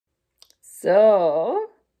So,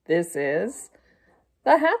 this is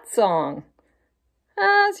the hat song.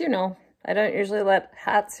 As you know, I don't usually let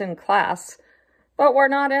hats in class, but we're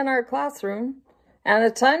not in our classroom. And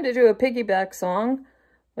it's time to do a piggyback song,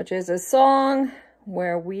 which is a song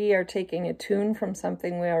where we are taking a tune from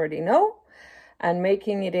something we already know and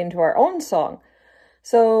making it into our own song.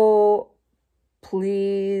 So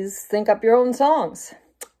please think up your own songs.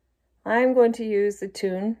 I'm going to use the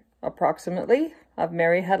tune approximately of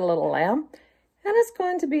Mary Had a Little Lamb, and it's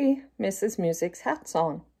going to be Mrs. Music's hat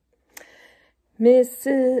song.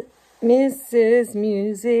 Mrs.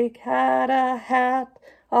 Music had a hat,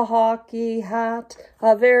 a hockey hat,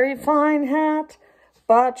 a very fine hat,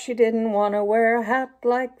 but she didn't want to wear a hat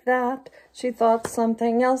like that. She thought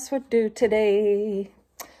something else would do today.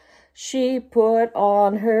 She put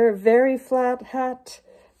on her very flat hat,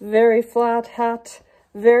 very flat hat,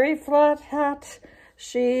 very flat hat.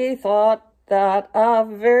 She thought that a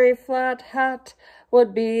very flat hat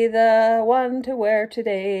would be the one to wear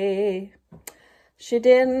today. She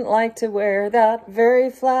didn't like to wear that very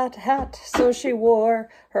flat hat, so she wore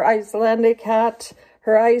her Icelandic hat,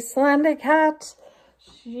 her Icelandic hat.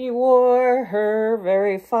 She wore her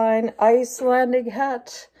very fine Icelandic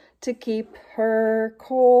hat to keep her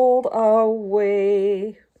cold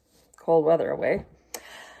weather away.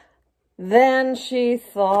 Then she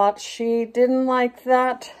thought she didn't like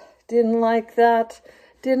that, didn't like that,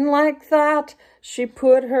 didn't like that. She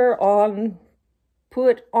put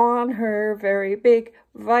on her very big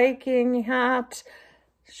Viking hat.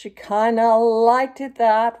 She kind of liked it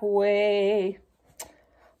that way.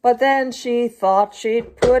 But then she thought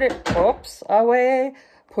she'd put it, away,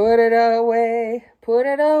 put it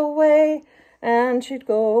away, and she'd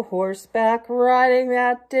go horseback riding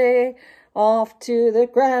that day off to the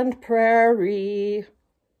Grand Prairie.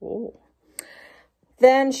 Oh.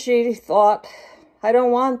 Then she thought, I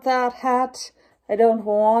don't want that hat, I don't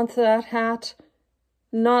want that hat,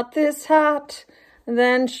 not this hat.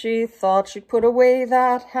 Then she thought she'd put away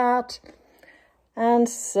that hat and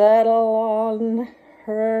settle on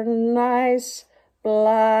her nice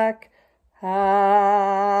black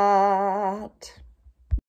hat.